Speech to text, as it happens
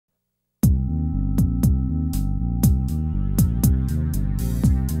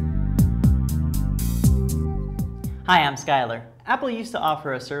Hi, I'm Skylar. Apple used to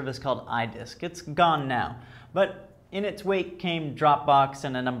offer a service called iDisk. It's gone now, but in its wake came Dropbox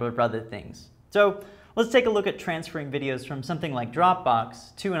and a number of other things. So let's take a look at transferring videos from something like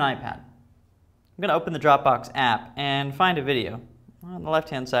Dropbox to an iPad. I'm going to open the Dropbox app and find a video. On the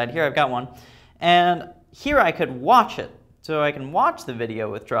left-hand side here I've got one, and here I could watch it. So I can watch the video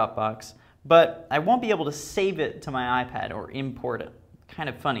with Dropbox, but I won't be able to save it to my iPad or import it. Kind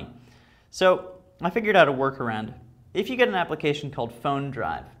of funny. So I figured out a workaround. If you get an application called Phone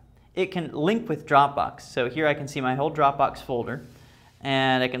Drive, it can link with Dropbox. So here I can see my whole Dropbox folder,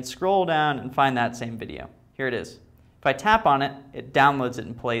 and I can scroll down and find that same video. Here it is. If I tap on it, it downloads it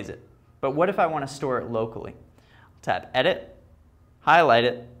and plays it. But what if I want to store it locally? I'll tap Edit, highlight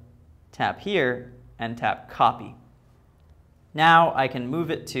it, tap here, and tap Copy. Now I can move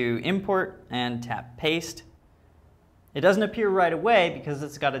it to Import and tap Paste. It doesn't appear right away because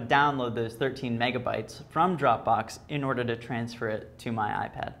it's got to download those 13 megabytes from Dropbox in order to transfer it to my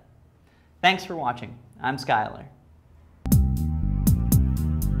iPad. Thanks for watching. I'm Skylar.